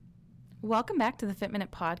Welcome back to the Fit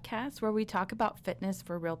Minute Podcast, where we talk about fitness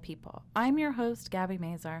for real people. I'm your host, Gabby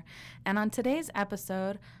Mazar, and on today's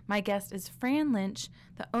episode, my guest is Fran Lynch,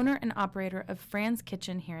 the owner and operator of Fran's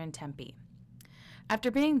Kitchen here in Tempe.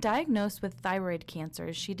 After being diagnosed with thyroid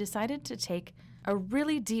cancer, she decided to take a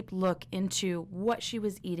really deep look into what she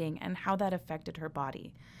was eating and how that affected her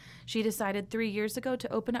body. She decided 3 years ago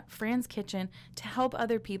to open up Fran's Kitchen to help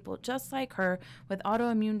other people just like her with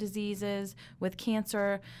autoimmune diseases, with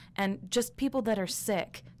cancer, and just people that are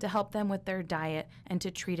sick, to help them with their diet and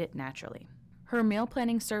to treat it naturally. Her meal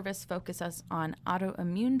planning service focuses on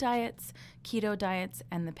autoimmune diets, keto diets,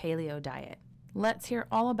 and the paleo diet. Let's hear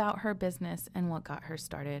all about her business and what got her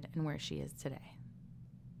started and where she is today.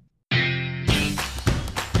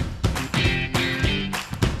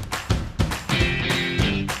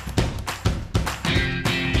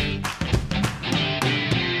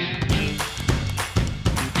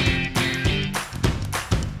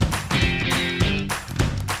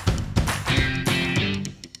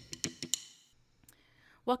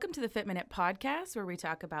 Welcome to the Fit Minute Podcast, where we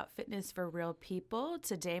talk about fitness for real people.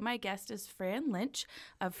 Today, my guest is Fran Lynch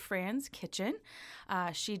of Fran's Kitchen.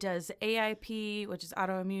 She does AIP, which is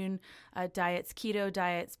autoimmune diets, keto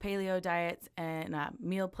diets, paleo diets, and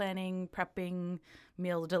meal planning, prepping,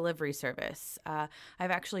 meal delivery service. I've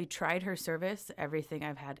actually tried her service. Everything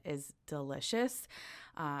I've had is delicious.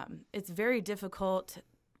 It's very difficult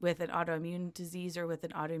with an autoimmune disease or with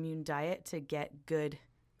an autoimmune diet to get good,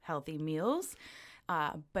 healthy meals.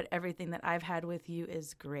 But everything that I've had with you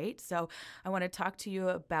is great. So I want to talk to you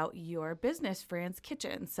about your business, Fran's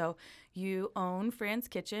Kitchen. So you own Fran's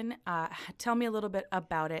Kitchen. Tell me a little bit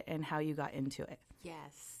about it and how you got into it.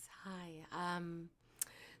 Yes. Hi.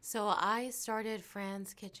 So I started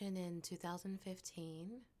Fran's Kitchen in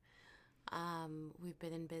 2015. We've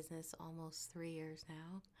been in business almost 3 years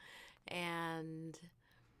now. And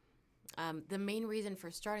the main reason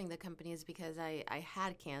for starting the company is because I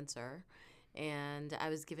had cancer. And I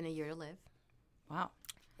was given a year to live. Wow.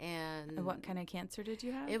 And what kind of cancer did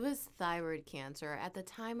you have? It was thyroid cancer. At the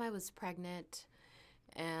time I was pregnant,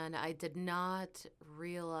 and I did not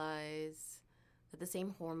realize that the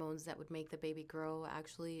same hormones that would make the baby grow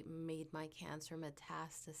actually made my cancer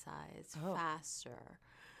metastasize faster.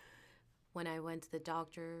 When I went to the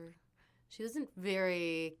doctor, she wasn't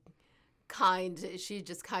very kind. She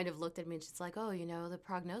just kind of looked at me and she's like, oh, the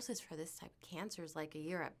prognosis for this type of cancer is like a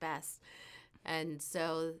year at best. And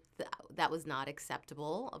so that was not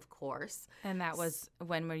acceptable, of course. And that was,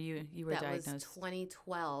 when were you were diagnosed? That was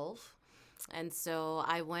 2012. And so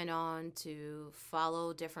I went on to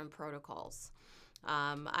follow different protocols.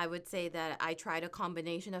 I would say that I tried a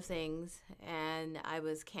combination of things, and I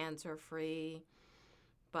was cancer-free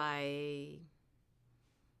by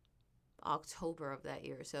October of that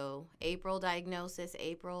year. So April diagnosis,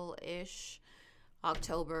 April-ish,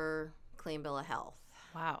 October clean bill of health.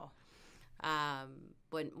 Wow.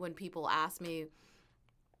 When people ask me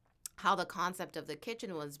how the concept of the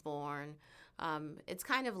kitchen was born, it's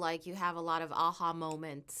kind of like you have a lot of aha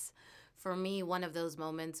moments. For me, one of those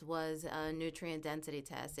moments was a nutrient density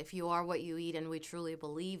test. If you are what you eat, and we truly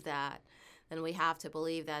believe that, then we have to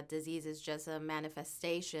believe that disease is just a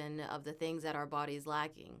manifestation of the things that our body's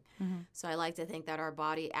lacking. Mm-hmm. So I like to think that our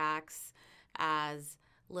body acts as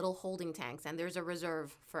little holding tanks, and there's a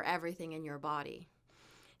reserve for everything in your body.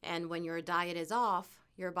 And when your diet is off,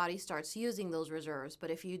 your body starts using those reserves. But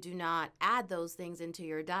if you do not add those things into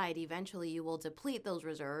your diet, eventually you will deplete those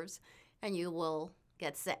reserves and you will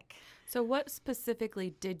get sick. So what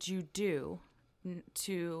specifically did you do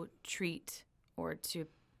to treat or to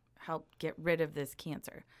help get rid of this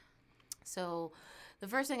cancer? So the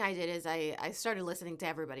first thing I did is I started listening to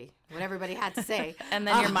everybody, what everybody had to say. And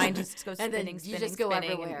then your mind just goes spinning, and then you just go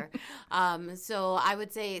everywhere. So I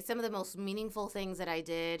would say some of the most meaningful things that I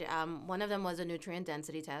did, one of them was a nutrient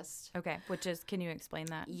density test. Okay, which is, can you explain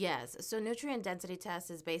that? Yes. So nutrient density test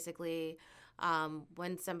is basically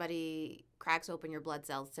when somebody cracks open your blood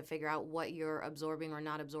cells to figure out what you're absorbing or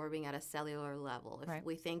not absorbing at a cellular level. If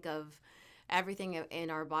we think of everything in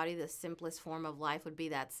our body, the simplest form of life would be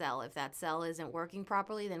that cell. If that cell isn't working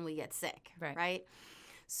properly, then we get sick, right?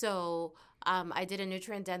 So I did a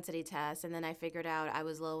nutrient density test, and then I figured out I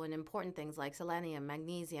was low in important things like selenium,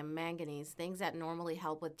 magnesium, manganese, things that normally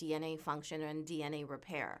help with DNA function and DNA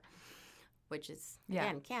repair, which is,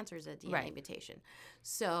 again, cancer is a DNA mutation.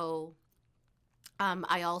 So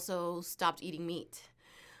I also stopped eating meat.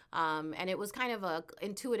 And it was kind of a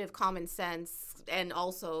intuitive common sense, and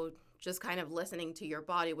also just kind of listening to your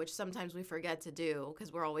body, which sometimes we forget to do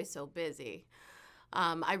because we're always so busy.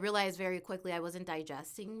 I realized very quickly I wasn't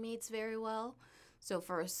digesting meats very well. So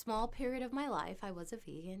for a small period of my life, I was a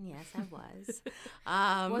vegan. Yes, I was.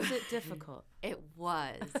 Was it difficult? It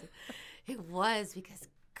was. It was because,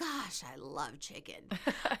 gosh, I love chicken.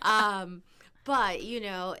 But, you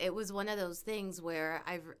know, it was one of those things where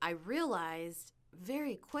I realized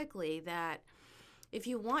very quickly that if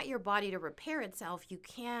you want your body to repair itself, you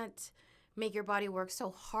can't make your body work so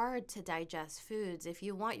hard to digest foods. If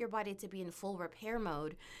you want your body to be in full repair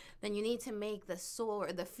mode, then you need to make the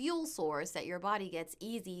fuel source that your body gets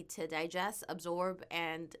easy to digest, absorb,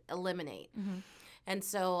 and eliminate. Mm-hmm. And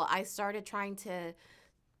so I started trying to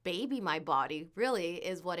baby my body, really,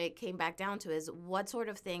 is what it came back down to, is what sort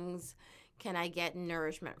of things can I get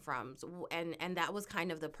nourishment from? And that was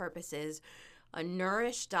kind of the purpose, is a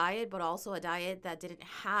nourished diet, but also a diet that didn't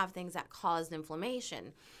have things that caused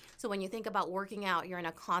inflammation. So when you think about working out, you're in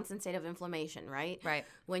a constant state of inflammation, right? Right.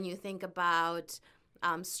 When you think about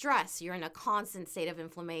stress, you're in a constant state of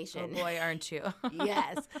inflammation. Oh boy, aren't you?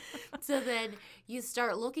 Yes. So then you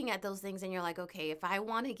start looking at those things and you're like, okay, if I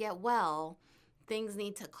want to get well, things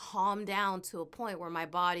need to calm down to a point where my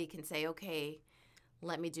body can say, okay,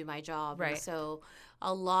 let me do my job. Right. And so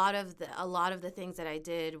a lot of the things that I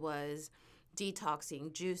did was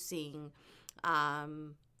detoxing, juicing,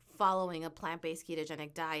 following a plant-based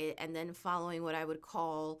ketogenic diet, and then following what I would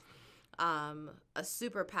call a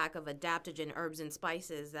super pack of adaptogen herbs and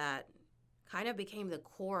spices that kind of became the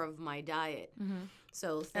core of my diet. Mm-hmm.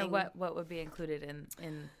 So and what would be included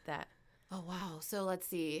in that? Oh, wow. So let's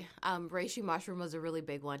see. Reishi mushroom was a really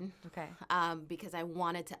big one. Okay. Because I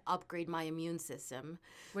wanted to upgrade my immune system.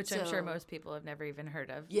 Which I'm sure most people have never even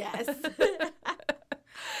heard of. Yes.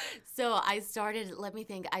 So I started,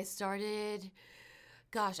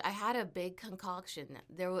 gosh, I had a big concoction.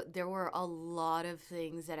 There were a lot of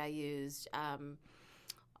things that I used.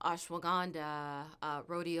 Ashwagandha,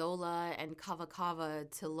 rhodiola, and kava kava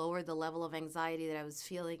to lower the level of anxiety that I was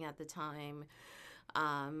feeling at the time.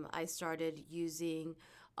 I started using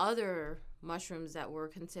other mushrooms that were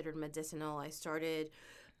considered medicinal. I started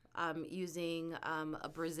using a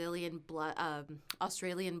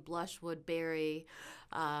Australian blushwood berry.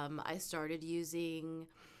 I started using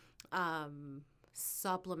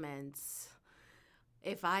supplements.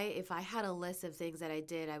 If I had a list of things that I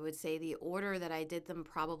did, I would say the order that I did them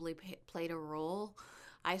probably played a role.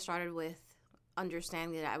 I started with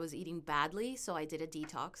understanding that I was eating badly, so I did a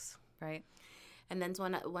detox. Right. And then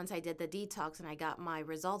once I did the detox and I got my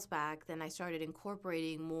results back, then I started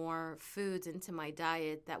incorporating more foods into my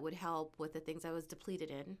diet that would help with the things I was depleted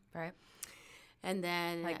in. Right. And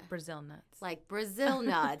then like Brazil nuts,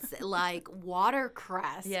 like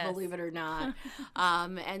watercress, yes. Believe it or not.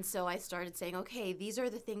 And so I started saying, okay, these are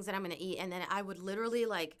the things that I'm going to eat. And then I would literally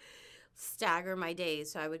like stagger my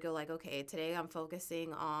days. So I would go like, okay, today I'm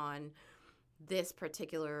focusing on this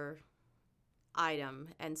particular item.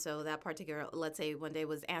 And so that particular, let's say one day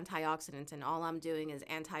was antioxidants, and all I'm doing is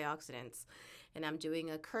antioxidants. And I'm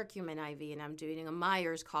doing a curcumin IV, and I'm doing a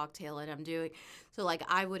Myers cocktail, and I'm doing, so like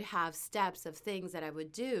I would have steps of things that I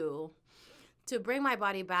would do to bring my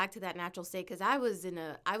body back to that natural state. Because I was in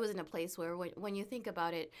a place where when you think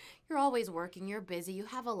about it, you're always working, you're busy, you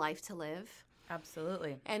have a life to live.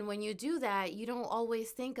 Absolutely. And when you do that, you don't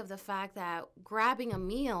always think of the fact that grabbing a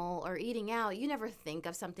meal or eating out, you never think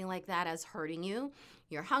of something like that as hurting you.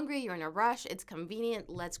 You're hungry, you're in a rush, it's convenient,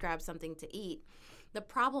 let's grab something to eat. The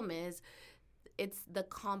problem is, it's the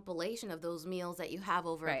compilation of those meals that you have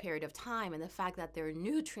over right. a period of time, and the fact that they're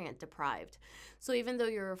nutrient deprived. So even though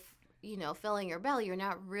you're, filling your belly, you're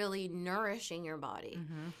not really nourishing your body.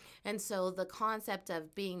 Mm-hmm. And so the concept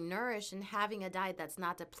of being nourished and having a diet that's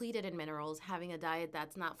not depleted in minerals, having a diet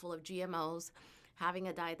that's not full of GMOs, having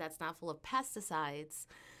a diet that's not full of pesticides,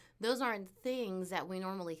 those aren't things that we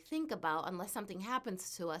normally think about unless something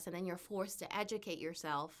happens to us, and then you're forced to educate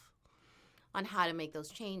yourself on how to make those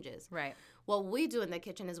changes. Right. What we do in the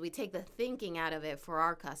kitchen is we take the thinking out of it for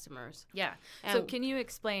our customers. Yeah. So can you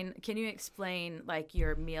explain like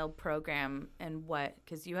your meal program and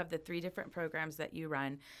because you have the 3 different programs that you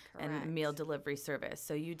run. Correct. And meal delivery service.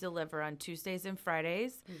 So you deliver on Tuesdays and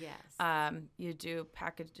Fridays. Yes. You do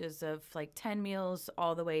packages of like 10 meals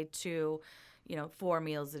all the way to, 4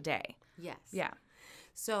 meals a day. Yes. Yeah.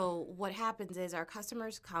 So what happens is our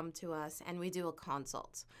customers come to us and we do a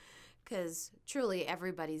consult. Because truly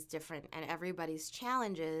everybody's different and everybody's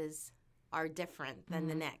challenges are different than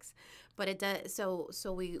the next. But it does.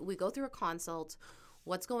 So we go through a consult.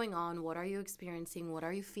 What's going on? What are you experiencing? What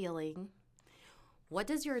are you feeling? What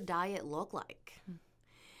does your diet look like?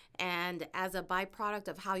 And as a byproduct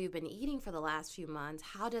of how you've been eating for the last few months,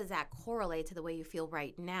 how does that correlate to the way you feel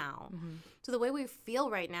right now? Mm-hmm. So the way we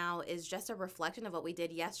feel right now is just a reflection of what we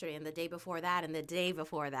did yesterday and the day before that and the day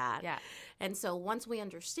before that. Yeah. And so once we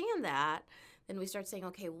understand that, then we start saying,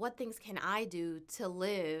 okay, what things can I do to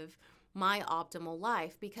live my optimal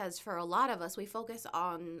life? Because for a lot of us, we focus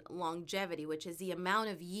on longevity, which is the amount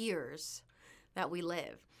of years that we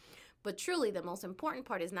live. But truly, the most important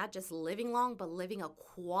part is not just living long, but living a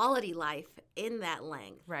quality life in that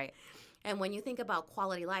length. Right. And when you think about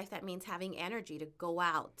quality life, that means having energy to go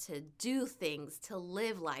out, to do things, to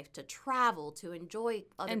live life, to travel, to enjoy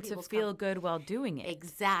other people's and to feel good while doing it.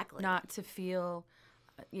 Exactly. Not to feel,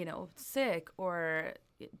 sick or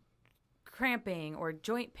cramping or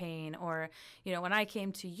joint pain or, when I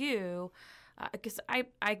came to you, because I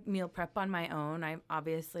meal prep on my own. I'm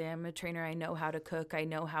a trainer. I know how to cook. I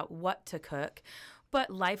know what to cook,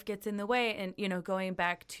 but life gets in the way. And, going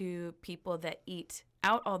back to people that eat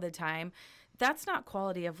out all the time, that's not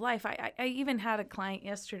quality of life. I even had a client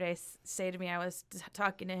yesterday say to me, I was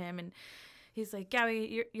talking to him and he's like,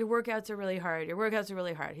 Gabby, your workouts are really hard. Your workouts are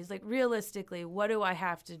really hard. He's like, realistically, what do I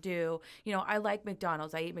have to do? I like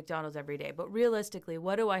McDonald's. I eat McDonald's every day. But realistically,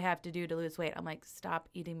 what do I have to do to lose weight? I'm like, stop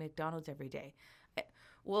eating McDonald's every day.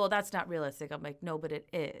 Well, that's not realistic. I'm like, no, but it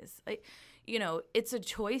is. It's a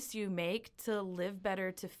choice you make to live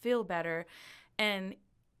better, to feel better. And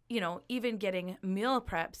even getting meal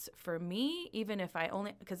preps for me, even if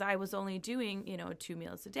because I was only doing, 2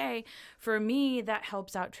 meals a day, for me, that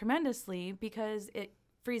helps out tremendously because it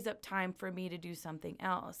frees up time for me to do something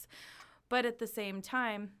else. But at the same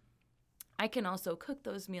time, I can also cook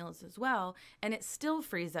those meals as well, and it still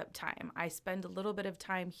frees up time. I spend a little bit of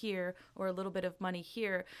time here or a little bit of money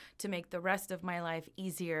here to make the rest of my life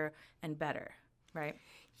easier and better, right?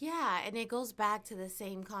 Yeah, and it goes back to the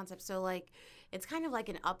same concept. So, it's kind of like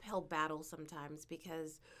an uphill battle sometimes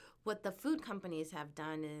because what the food companies have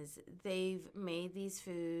done is they've made these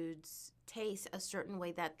foods taste a certain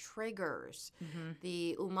way that triggers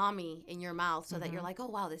the umami in your mouth so that you're like, oh,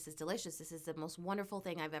 wow, this is delicious. This is the most wonderful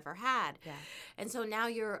thing I've ever had. Yeah. And so now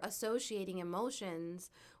you're associating emotions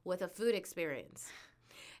with a food experience.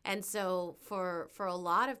 And so for a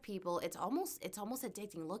lot of people, it's almost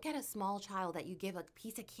addicting. Look at a small child that you give a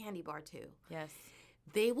piece of candy bar to. Yes.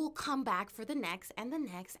 They will come back for the next and the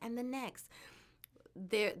next and the next.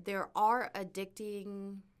 There are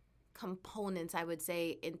addicting components, I would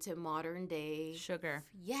say, into modern day sugar.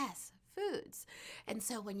 Yes, foods. And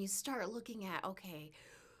so when you start looking at, okay,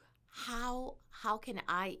 how can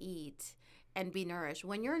I eat and be nourished?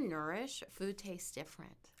 When you're nourished, food tastes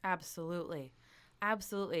different. Absolutely.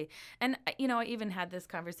 Absolutely. And, I even had this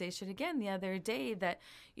conversation again the other day that,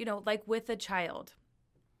 like with a child,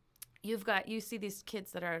 you see these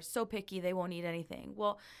kids that are so picky, they won't eat anything.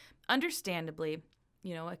 Well, understandably,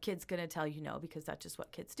 a kid's going to tell you no because that's just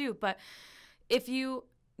what kids do. But if you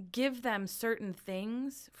give them certain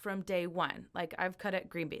things from day one, like I've cut at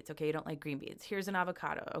green beans. Okay, you don't like green beans. Here's an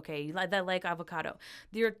avocado. Okay, you like avocado.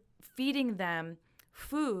 You're feeding them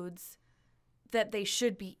foods that they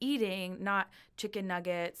should be eating, not chicken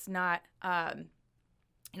nuggets, not,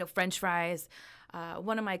 French fries.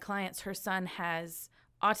 One of my clients, her son has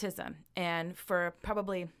autism, and for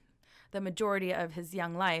probably the majority of his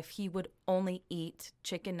young life, he would only eat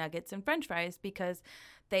chicken nuggets and French fries because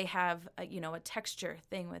they have, a texture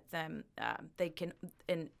thing with them. They can,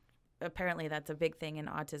 and apparently that's a big thing in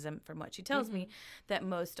autism from what she tells me, that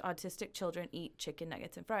most autistic children eat chicken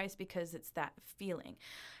nuggets and fries because it's that feeling.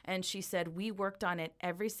 And she said, we worked on it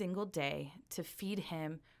every single day to feed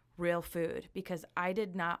him real food because I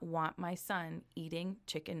did not want my son eating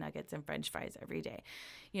chicken nuggets and French fries every day,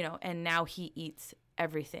 and now he eats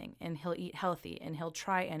everything and he'll eat healthy and he'll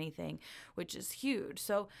try anything, which is huge.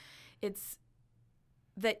 So it's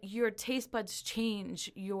that your taste buds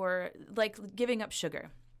change, like giving up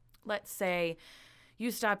sugar. Let's say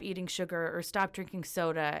you stop eating sugar or stop drinking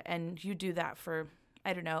soda and you do that for,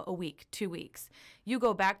 I don't know, a week, 2 weeks. You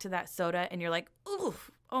go back to that soda and you're like, ooh,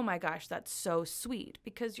 oh my gosh, that's so sweet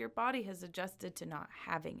because your body has adjusted to not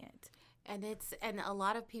having it. And a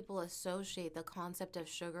lot of people associate the concept of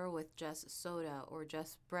sugar with just soda or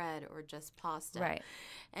just bread or just pasta. Right.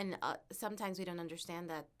 And sometimes we don't understand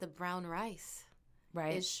that the brown rice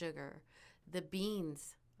right. is sugar. The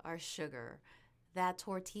beans are sugar. That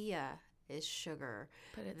tortilla is sugar.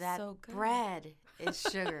 But it's that so good. Bread is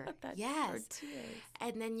sugar. Yes. Tortillas.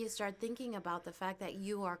 And then you start thinking about the fact that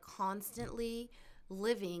you are constantly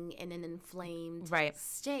living in an inflamed right.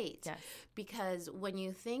 state. Yes. Because when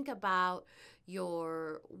you think about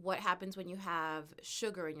what happens when you have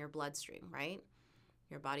sugar in your bloodstream, right?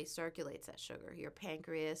 Your body circulates that sugar. Your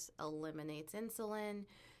pancreas eliminates insulin.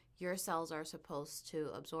 Your cells are supposed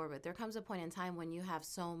to absorb it. There comes a point in time when you have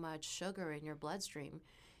so much sugar in your bloodstream,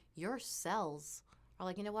 your cells are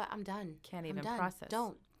like, you know what? I'm done. Can't even process.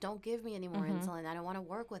 Don't give me any more insulin. I don't want to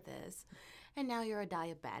work with this. And now you're a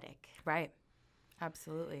diabetic. Right.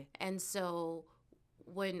 Absolutely. And so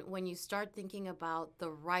when you start thinking about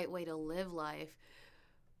the right way to live life,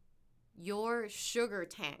 your sugar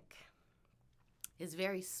tank is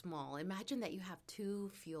very small. Imagine that you have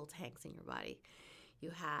 2 fuel tanks in your body. You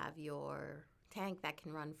have your tank that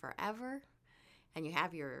can run forever, and you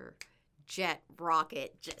have your jet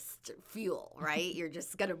rocket just fuel, right? You're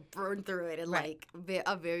just going to burn through it in like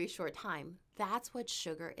a very short time. That's what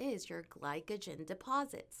sugar is, your glycogen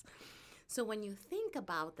deposits. So when you think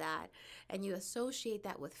about that and you associate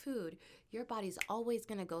that with food, your body's always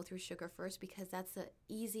going to go through sugar first because that's the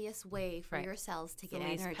easiest way for your cells to get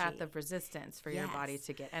energy. The least path of resistance for your body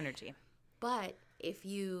to get energy. But if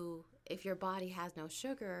your body has no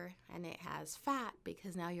sugar and it has fat,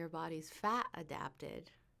 because now your body's fat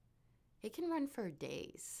adapted, it can run for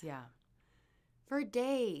days. Yeah. For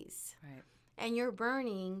days. Right. And you're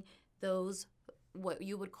burning those, what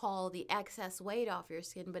you would call the excess weight off your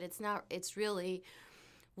skin, but it's not. It's really,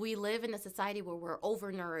 we live in a society where we're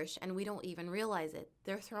overnourished and we don't even realize it.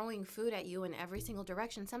 They're throwing food at you in every single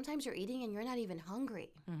direction. Sometimes you're eating and you're not even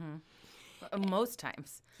hungry. Most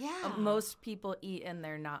times. Yeah. Most people eat and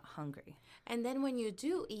they're not hungry. And then when you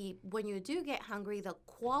do eat, when you do get hungry, the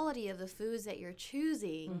quality of the foods that you're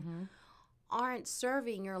choosing aren't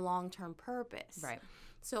serving your long-term purpose. Right.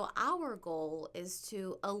 So our goal is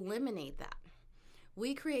to eliminate that.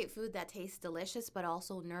 We create food that tastes delicious but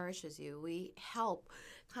also nourishes you. We help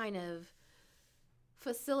kind of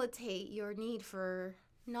facilitate your need for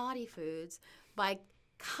naughty foods by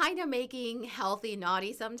kind of making healthy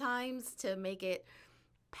naughty sometimes to make it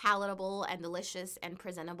palatable and delicious and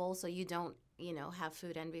presentable so you don't, have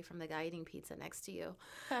food envy from the guy eating pizza next to you.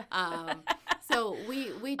 So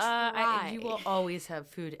we try. You will always have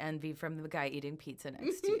food envy from the guy eating pizza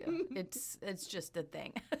next to you. It's just a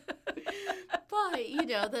thing.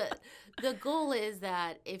 But the goal is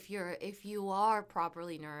that if you are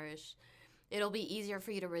properly nourished, it'll be easier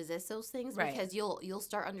for you to resist those things because you'll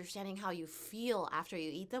start understanding how you feel after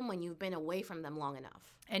you eat them when you've been away from them long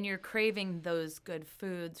enough. And you're craving those good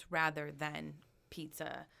foods rather than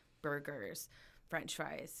pizza, burgers, French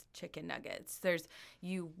fries, chicken nuggets. I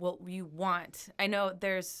know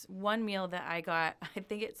there's one meal that I got, I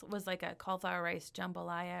think it was like a cauliflower rice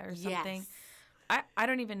jambalaya or something. Yes. I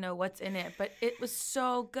don't even know what's in it, but it was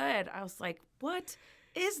so good. I was like, what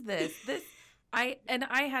is this? I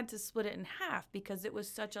had to split it in half because it was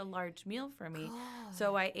such a large meal for me. God.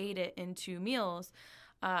 So I ate it in 2 meals.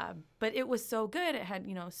 But it was so good. It had,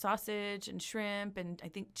 sausage and shrimp and I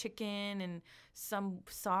think chicken and some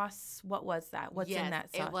sauce. What was that? What's in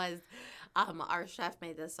that sauce? It was, our chef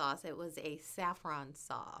made the sauce. It was a saffron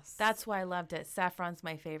sauce. That's why I loved it. Saffron's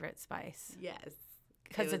my favorite spice. Yes.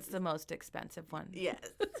 Because it's the most expensive one. Yes.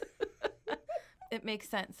 It makes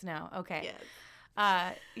sense now. Okay.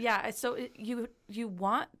 Yes. So you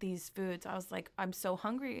want these foods. I was like, I'm so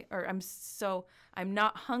hungry, or I'm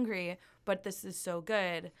not hungry, but this is so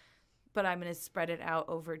good, but I'm going to spread it out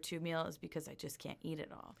over 2 meals because I just can't eat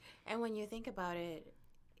it all. And when you think about it,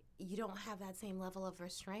 you don't have that same level of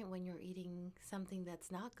restraint when you're eating something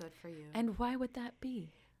that's not good for you. And why would that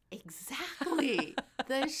be? Exactly.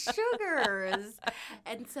 The sugars.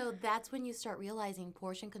 And so that's when you start realizing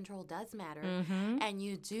portion control does matter. And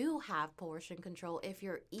you do have portion control if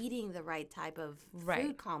you're eating the right type of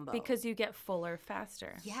food combo. Because you get fuller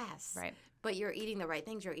faster. Yes. Right. But you're eating the right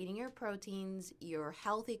things. You're eating your proteins, your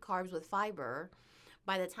healthy carbs with fiber.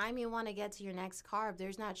 By the time you want to get to your next carb,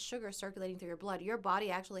 there's not sugar circulating through your blood. Your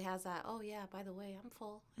body actually has that, oh, yeah, by the way, I'm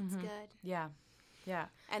full. It's good. Yeah. Yeah.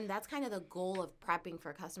 And that's kind of the goal of prepping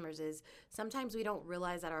for customers is sometimes we don't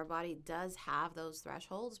realize that our body does have those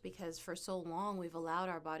thresholds because for so long we've allowed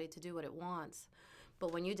our body to do what it wants.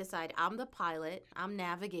 But when you decide, I'm the pilot, I'm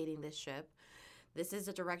navigating this ship, this is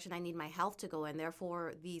the direction I need my health to go in,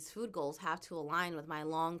 therefore these food goals have to align with my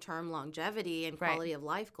long-term longevity and quality of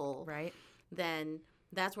life goal, then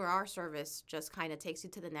that's where our service just kind of takes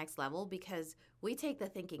you to the next level because we take the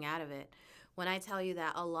thinking out of it. When I tell you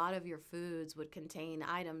that a lot of your foods would contain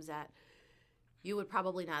items that you would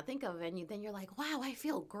probably not think of, and then you're like, wow, I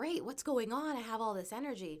feel great. What's going on? I have all this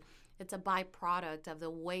energy. It's a byproduct of the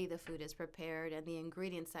way the food is prepared and the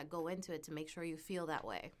ingredients that go into it to make sure you feel that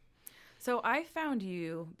way. So I found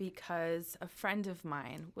you because a friend of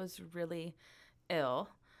mine was really ill.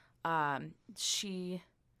 I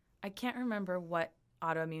can't remember what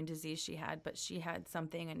autoimmune disease she had, but she had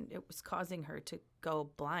something and it was causing her to go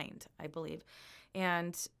blind, I believe.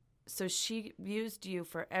 And so she used you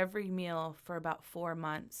for every meal for about 4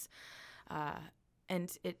 months,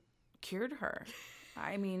 and it cured her.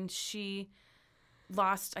 I mean, she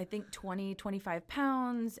lost, I think, 25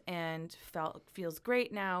 pounds and feels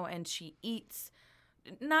great now, and she eats,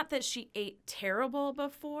 not that she ate terrible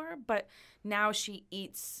before, but now she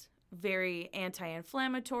eats very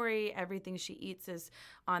anti-inflammatory. Everything she eats is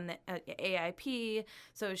on the AIP.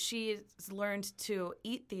 So she's learned to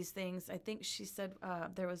eat these things. I think she said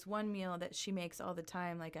there was one meal that she makes all the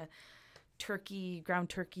time, like a ground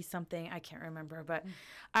turkey something. I can't remember. But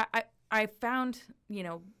I found,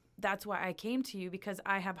 that's why I came to you, because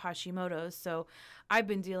I have Hashimoto's. So I've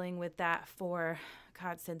been dealing with that for,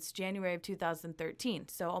 since January of 2013.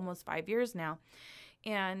 So almost 5 years now.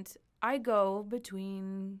 And I go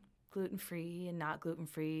between gluten-free and not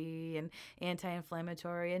gluten-free and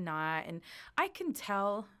anti-inflammatory and not. And I can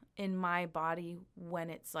tell in my body when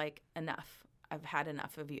it's like, enough. I've had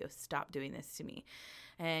enough of you. Stop doing this to me.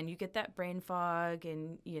 And you get that brain fog,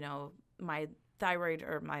 and, my thyroid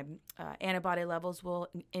or my antibody levels will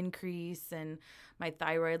increase, and my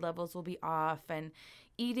thyroid levels will be off. And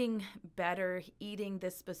eating better, eating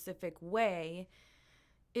this specific way,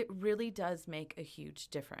 it really does make a huge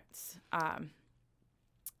difference. I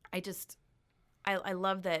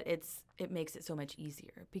love that it makes it so much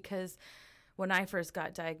easier, because when I first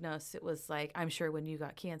got diagnosed, it was like, I'm sure when you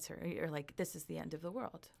got cancer, you're like, this is the end of the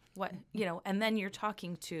world. What, and then you're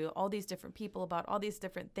talking to all these different people about all these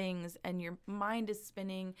different things, and your mind is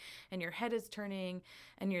spinning and your head is turning,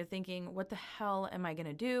 and you're thinking, what the hell am I going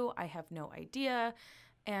to do? I have no idea.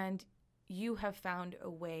 And you have found a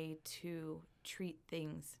way to treat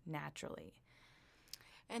things naturally.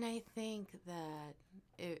 And I think that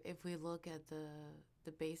if we look at the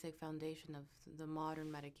basic foundation of the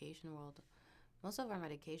modern medication world, most of our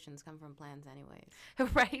medications come from plants anyways.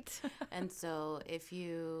 Right. And so if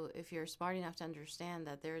you're smart enough to understand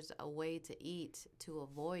that there's a way to eat to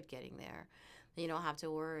avoid getting there, then you don't have to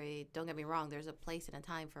worry. Don't get me wrong, there's a place and a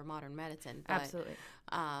time for modern medicine. But, absolutely.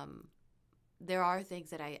 There are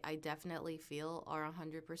things that I definitely feel are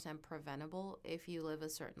 100% preventable if you live a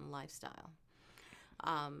certain lifestyle.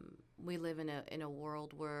 We live in a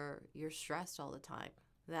world where you're stressed all the time.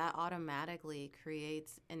 That automatically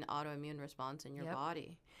creates an autoimmune response in your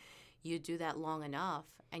body. You do that long enough,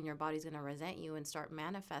 and your body's going to resent you and start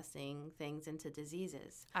manifesting things into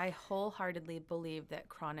diseases. I wholeheartedly believe that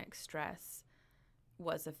chronic stress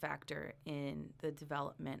was a factor in the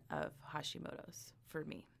development of Hashimoto's for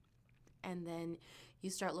me. And then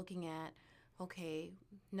you start looking at, okay,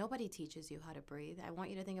 nobody teaches you how to breathe. I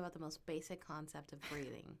want you to think about the most basic concept of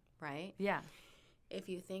breathing, right? Yeah. If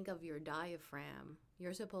you think of your diaphragm,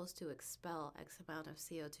 you're supposed to expel X amount of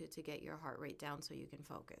CO2 to get your heart rate down so you can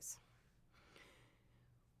focus.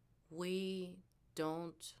 We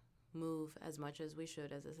don't move as much as we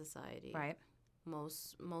should as a society. Right.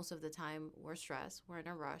 Most of the time we're stressed, we're in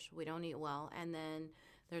a rush, we don't eat well, and then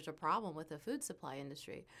there's a problem with the food supply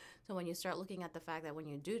industry. So when you start looking at the fact that when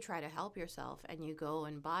you do try to help yourself and you go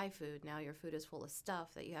and buy food, now your food is full of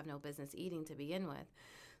stuff that you have no business eating to begin with.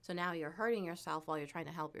 So now you're hurting yourself while you're trying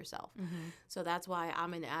to help yourself. Mm-hmm. So that's why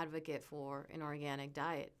I'm an advocate for an organic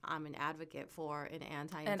diet. I'm an advocate for an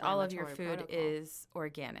anti-inflammatory And all of your food protocol. Is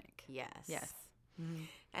organic. Yes. Yes. Mm-hmm.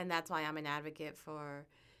 And that's why I'm an advocate for,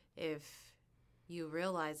 if you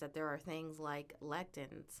realize that there are things like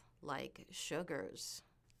lectins, like sugars,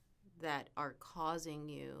 that are causing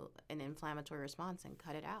you an inflammatory response, and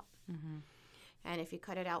cut it out. Mm-hmm. And if you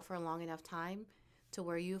cut it out for a long enough time to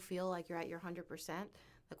where you feel like you're at your 100%,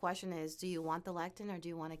 the question is, do you want the lectin or do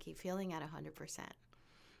you want to keep feeling at 100%?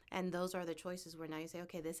 And those are the choices where now you say,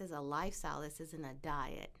 okay, this is a lifestyle. This isn't a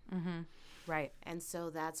diet. Mm-hmm. Right. And so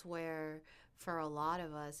that's where, for a lot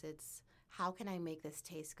of us, it's, how can I make this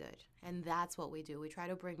taste good? And that's what we do. We try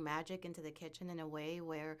to bring magic into the kitchen in a way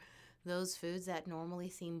where those foods that normally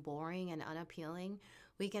seem boring and unappealing,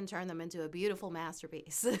 we can turn them into a beautiful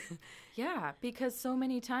masterpiece. Yeah, because so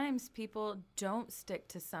many times people don't stick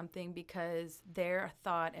to something because their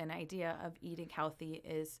thought and idea of eating healthy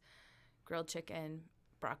is grilled chicken,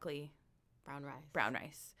 broccoli, brown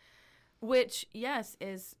rice, which, yes,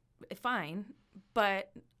 is fine,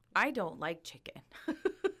 but I don't like chicken.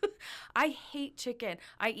 I hate chicken.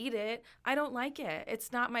 I eat it. I don't like it.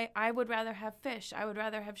 It's not I would rather have fish. I would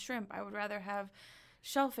rather have shrimp. I would rather have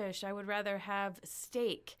shellfish. I would rather have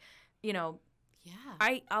steak. Yeah.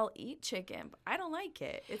 I'll eat chicken, but I don't like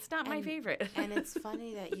it. It's not my favorite. And it's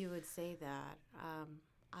funny that you would say that.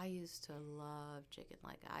 I used to love chicken.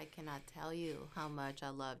 Like, I cannot tell you how much I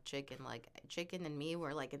love chicken. Like, chicken and me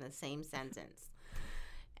were like in the same sentence.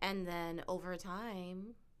 And then over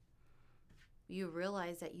time, you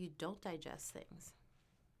realize that you don't digest things.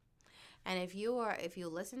 And if you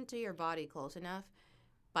listen to your body close enough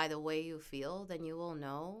by the way you feel, then you will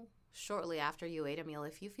know shortly after you ate a meal,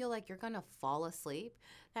 if you feel like you're going to fall asleep,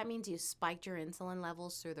 that means you spiked your insulin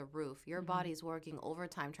levels through the roof. Your body's working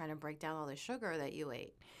overtime trying to break down all the sugar that you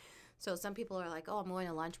ate. So some people are like, oh, I'm going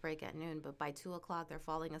to lunch break at noon, but by 2 o'clock they're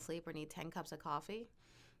falling asleep or need 10 cups of coffee.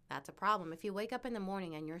 That's a problem. If you wake up in the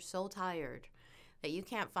morning and you're so tired that you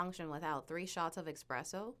can't function without 3 shots of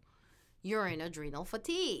espresso, you're in adrenal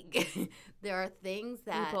fatigue. There are things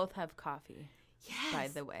that... We both have coffee, yes, by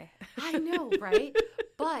the way. I know, right?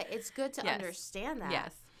 But it's good to understand that.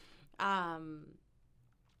 Yes.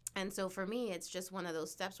 And so for me, it's just one of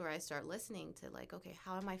those steps where I start listening to like, okay,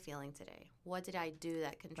 how am I feeling today? What did I do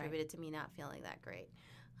that contributed to me not feeling that great?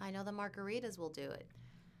 I know the margaritas will do it.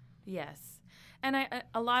 Yes. And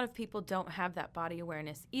a lot of people don't have that body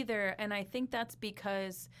awareness either. And I think that's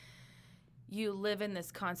because you live in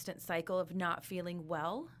this constant cycle of not feeling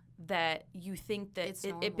well, that you think that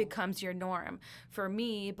it becomes your norm. For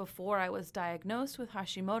me, before I was diagnosed with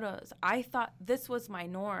Hashimoto's, I thought this was my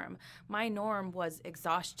norm. My norm was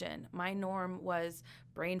exhaustion. My norm was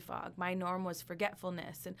brain fog. My norm was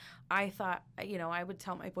forgetfulness. And I thought, I would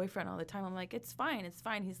tell my boyfriend all the time, I'm like, it's fine, it's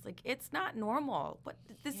fine. He's like, it's not normal.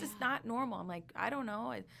 This is not normal. I'm like, I don't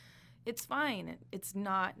know. It's fine. It's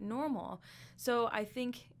not normal. So I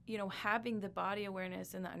think, having the body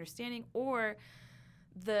awareness and the understanding, or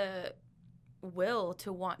the will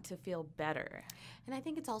to want to feel better. And I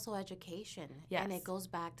think it's also education. Yes. And it goes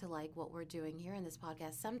back to like what we're doing here in this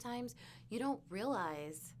podcast. Sometimes you don't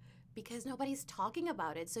realize because nobody's talking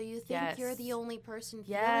about it. So you think you're the only person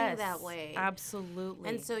feeling that way. Absolutely.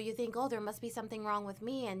 And so you think, oh, there must be something wrong with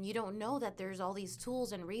me. And you don't know that there's all these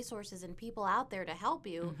tools and resources and people out there to help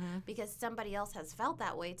you because somebody else has felt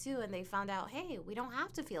that way too. And they found out, hey, we don't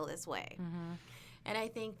have to feel this way. And I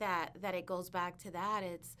think that it goes back to that.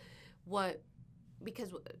 It's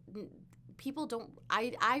because people don't,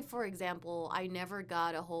 I, for example, I never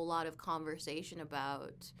got a whole lot of conversation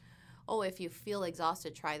about, oh, if you feel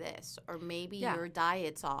exhausted, try this. Or maybe your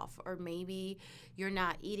diet's off. Or maybe you're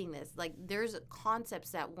not eating this. Like, there's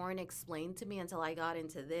concepts that weren't explained to me until I got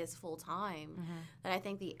into this full time that I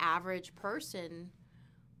think the average person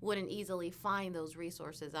wouldn't easily find those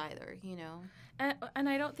resources either, And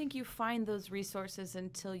I don't think you find those resources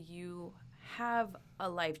until you have a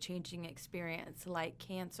life-changing experience like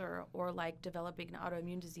cancer or like developing an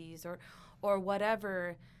autoimmune disease or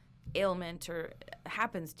whatever ailment or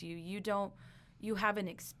happens to you. You haven't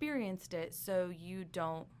experienced it, so you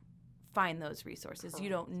don't find those resources. Correct. You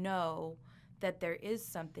don't know that there is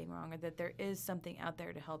something wrong or that there is something out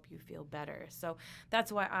there to help you feel better. So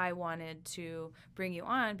that's why I wanted to bring you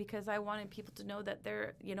on, because I wanted people to know that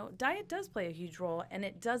diet does play a huge role, and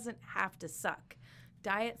it doesn't have to suck.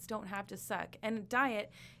 Diets don't have to suck. And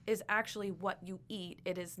diet is actually what you eat.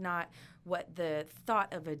 It is not what the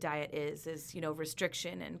thought of a diet is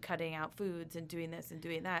restriction and cutting out foods and doing this and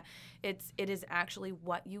doing that. It is actually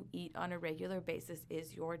what you eat on a regular basis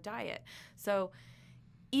is your diet. So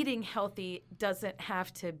eating healthy doesn't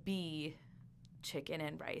have to be chicken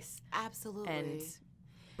and rice. Absolutely. And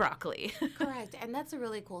broccoli. Correct. And that's a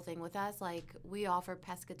really cool thing with us. Like, we offer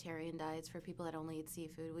pescatarian diets for people that only eat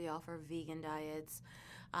seafood. We offer vegan diets.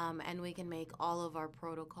 And we can make all of our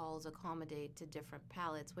protocols accommodate to different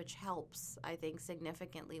palates, which helps, I think,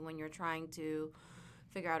 significantly when you're trying to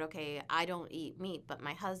figure out, okay, I don't eat meat, but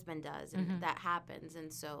my husband does, and that happens.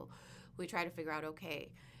 And so we try to figure out,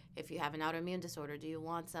 okay, if you have an autoimmune disorder, do you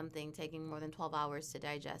want something taking more than 12 hours to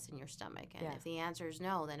digest in your stomach? And if the answer is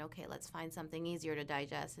no, then okay, let's find something easier to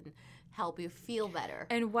digest and help you feel better.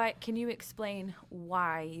 And can you explain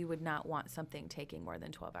why you would not want something taking more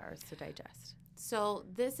than 12 hours to digest? So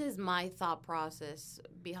this is my thought process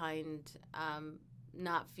behind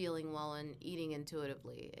not feeling well and eating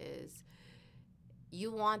intuitively is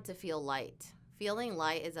you want to feel light. Feeling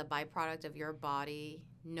light is a byproduct of your body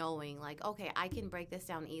knowing, like, okay, I can break this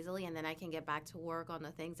down easily and then I can get back to work on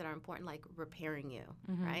the things that are important, like repairing you,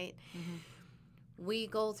 right? We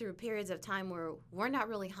go through periods of time where we're not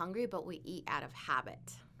really hungry, but we eat out of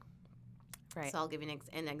habit. Right. So I'll give you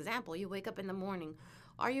an example. You wake up in the morning.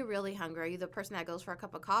 Are you really hungry? Are you the person that goes for a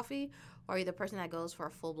cup of coffee? Or are you the person that goes for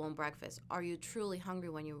a full-blown breakfast? Are you truly hungry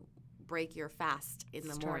when you break your fast in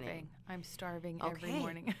the morning? I'm starving every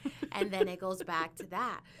morning. And then it goes back to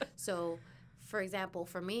that. So, for example,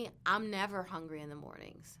 for me, I'm never hungry in the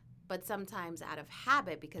mornings. But sometimes out of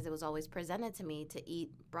habit, because it was always presented to me to eat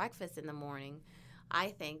breakfast in the morning, I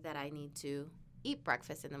think that I need to eat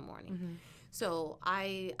breakfast in the morning. Mm-hmm. So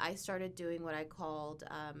I started doing what I called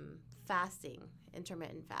fasting,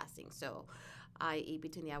 intermittent fasting. So I eat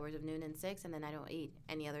between the hours of noon and 6, and then I don't eat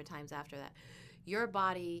any other times after that. Your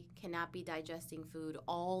body cannot be digesting food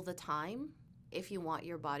all the time if you want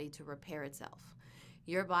your body to repair itself.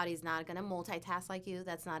 Your body's not going to multitask like you.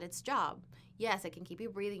 That's not its job. Yes, it can keep you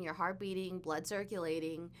breathing, your heart beating, blood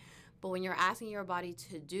circulating. But when you're asking your body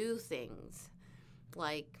to do things,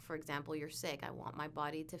 like, for example, you're sick, I want my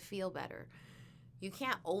body to feel better. You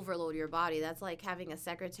can't overload your body. That's like having a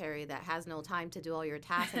secretary that has no time to do all your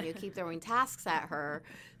tasks and you keep throwing tasks at her.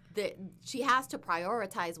 She has to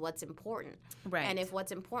prioritize what's important. Right. And if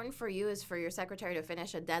what's important for you is for your secretary to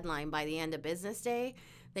finish a deadline by the end of business day,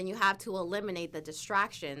 then you have to eliminate the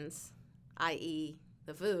distractions, i.e.,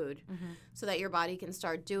 the food, so that your body can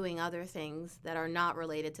start doing other things that are not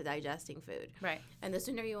related to digesting food. Right. And the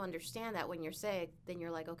sooner you understand that when you're sick, then you're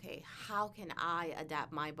like, okay, how can I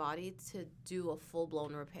adapt my body to do a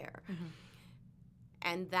full-blown repair? Mm-hmm.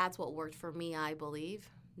 And that's what worked for me, I believe,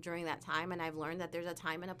 during that time. And I've learned that there's a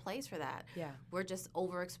time and a place for that. Yeah. We're just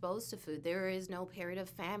overexposed to food. There is no period of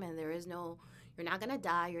famine. There is no, you're not going to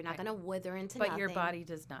die. You're not going to wither into nothing. But your body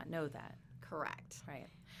does not know that. Correct. Right.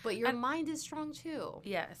 But your mind is strong too.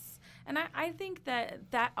 Yes. And I think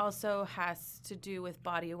that also has to do with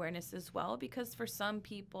body awareness as well, because for some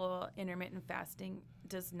people, intermittent fasting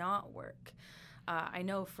does not work. I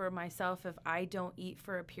know for myself, if I don't eat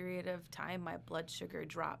for a period of time, my blood sugar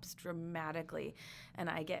drops dramatically and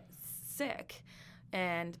I get sick.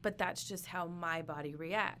 But that's just how my body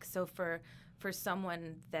reacts. So for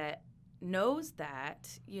someone that knows that,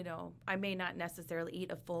 I may not necessarily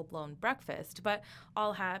eat a full-blown breakfast, but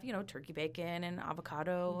I'll have, turkey bacon and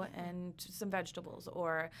avocado and some vegetables,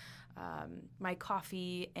 or my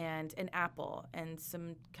coffee and an apple and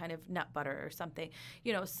some kind of nut butter or something,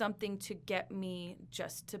 something to get me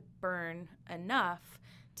just to burn enough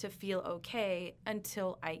to feel okay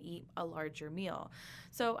until I eat a larger meal.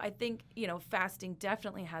 So I think, fasting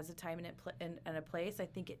definitely has a time and a place. I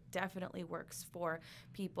think it definitely works for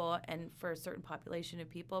people and for a certain population of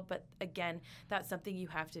people. But again, that's something you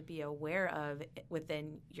have to be aware of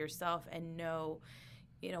within yourself and know.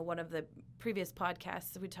 One of the previous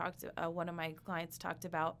podcasts we talked, one of my clients talked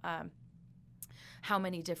about how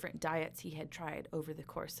many different diets he had tried over the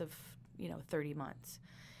course of, 30 months.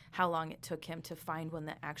 How long it took him to find one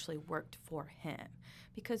that actually worked for him.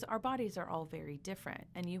 Because our bodies are all very different,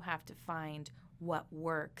 and you have to find what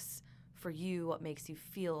works for you, what makes you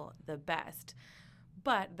feel the best.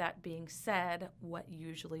 But that being said, what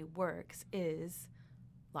usually works is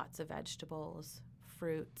lots of vegetables,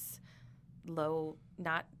 fruits, low,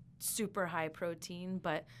 not super high protein,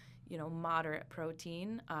 but, moderate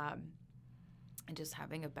protein, and just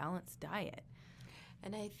having a balanced diet.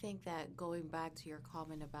 And I think that going back to your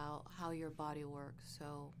comment about how your body works,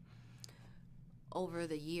 so over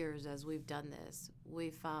the years as we've done this,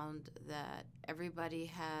 we've found that everybody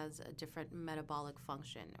has a different metabolic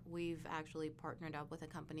function. We've actually partnered up with a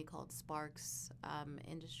company called Sparks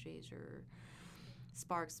Industries, or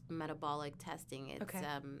Sparks Metabolic Testing.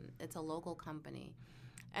 It's a local company.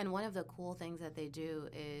 And one of the cool things that they do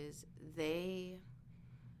is they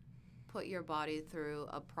put your body through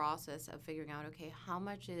a process of figuring out, okay, how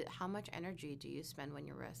much energy do you spend when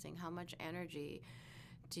you're resting? How much energy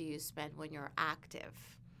do you spend when you're active?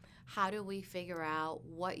 How do we figure out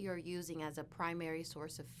what you're using as a primary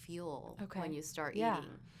source of fuel when you start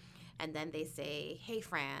eating? And then they say, hey,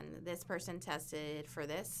 Fran, this person tested for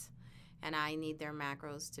this, and I need their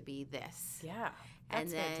macros to be this. Yeah,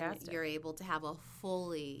 that's fantastic. You're able to have a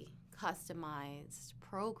fully customized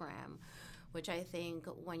program, which I think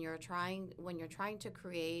when you're trying to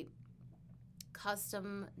create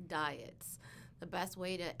custom diets, the best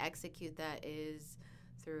way to execute that is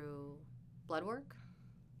through blood work,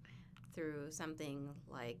 through something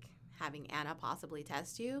like having Anna possibly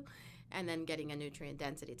test you, and then getting a nutrient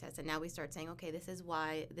density test. And now we start saying, okay, this is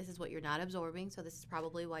what you're not absorbing, so this is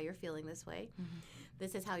probably why you're feeling this way. Mm-hmm.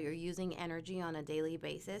 This is how you're using energy on a daily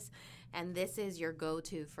basis, and this is your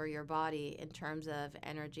go-to for your body in terms of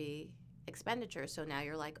energy expenditure. So now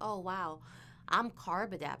you're like, oh, wow, I'm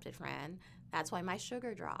carb adapted, Fran. That's why my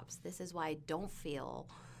sugar drops. This is why I don't feel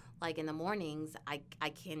like in the mornings I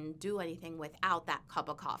can do anything without that cup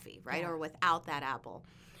of coffee, right? Or without that apple.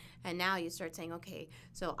 And now you start saying, okay,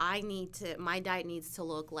 so my diet needs to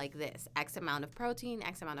look like this: X amount of protein,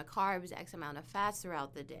 X amount of carbs, X amount of fats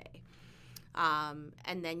throughout the day.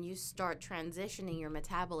 And then you start transitioning your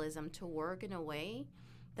metabolism to work in a way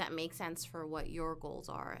that make sense for what your goals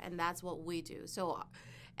are. And that's what we do. So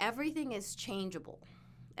everything is changeable.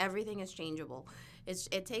 Everything is changeable.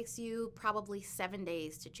 It takes you probably 7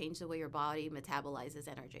 days to change the way your body metabolizes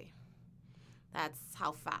energy. That's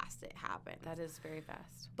how fast it happens. That is very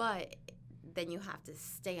fast. But then you have to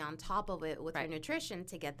stay on top of it with your nutrition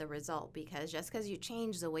to get the result, because just because you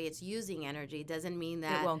change the way it's using energy doesn't mean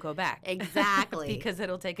that it won't go back. Exactly. Because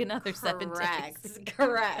it'll take another 7 days.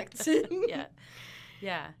 Correct.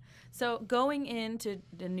 Yeah. So going into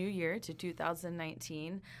the new year, to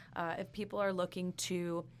 2019, if people are looking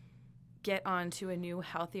to get onto a new,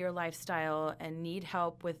 healthier lifestyle and need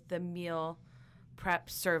help with the meal prep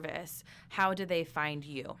service, how do they find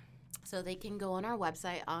you? So they can go on our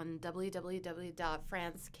website on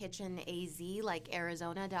www.franskitchenaz, like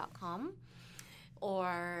Arizona.com,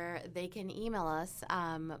 or they can email us.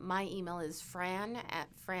 My email is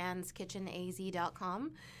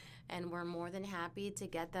fran@franskitchenaz.com, and we're more than happy to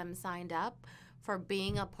get them signed up for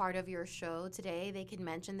being a part of your show today. They can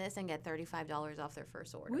mention this and get $35 off their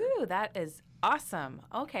first order. Woo, that is awesome.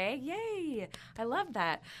 Okay, yay. I love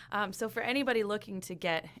that. So for anybody looking to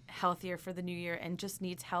get healthier for the new year and just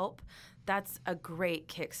needs help, that's a great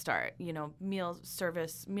kickstart. You know, meal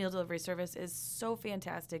delivery service is so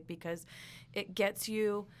fantastic because it gets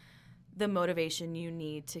you the motivation you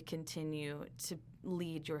need to continue to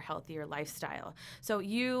lead your healthier lifestyle. So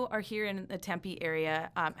you are here in the Tempe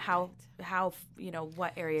area. How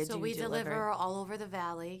what area do you deliver? So we deliver all over the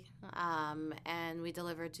valley, and we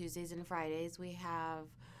deliver Tuesdays and Fridays. We have,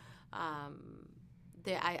 I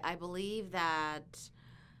believe that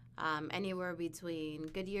anywhere between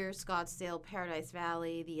Goodyear, Scottsdale, Paradise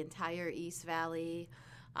Valley, the entire East Valley,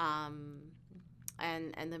 and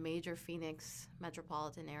the major Phoenix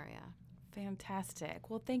metropolitan area. Fantastic.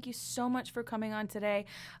 Well, thank you so much for coming on today.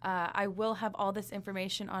 I will have all this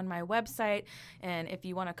information on my website, and if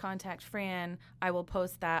you want to contact Fran, I will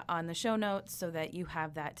post that on the show notes so that you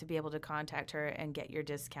have that to be able to contact her and get your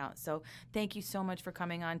discount. So thank you so much for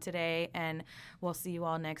coming on today, and we'll see you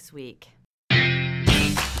all next week.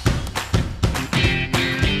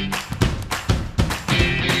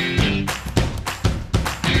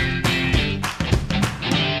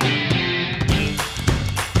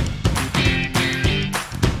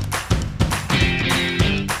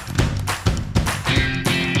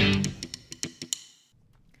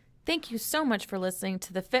 Thank you so much for listening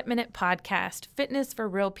to the Fit Minute podcast, Fitness for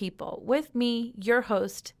Real People, with me, your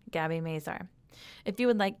host, Gabby Mazar. If you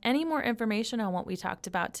would like any more information on what we talked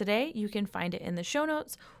about today, you can find it in the show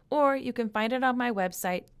notes, or you can find it on my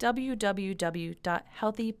website,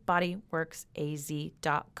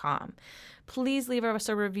 www.healthybodyworksaz.com. Please leave us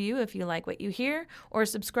a review if you like what you hear, or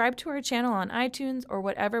subscribe to our channel on iTunes or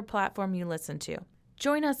whatever platform you listen to.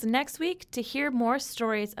 Join us next week to hear more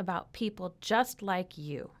stories about people just like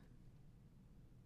you.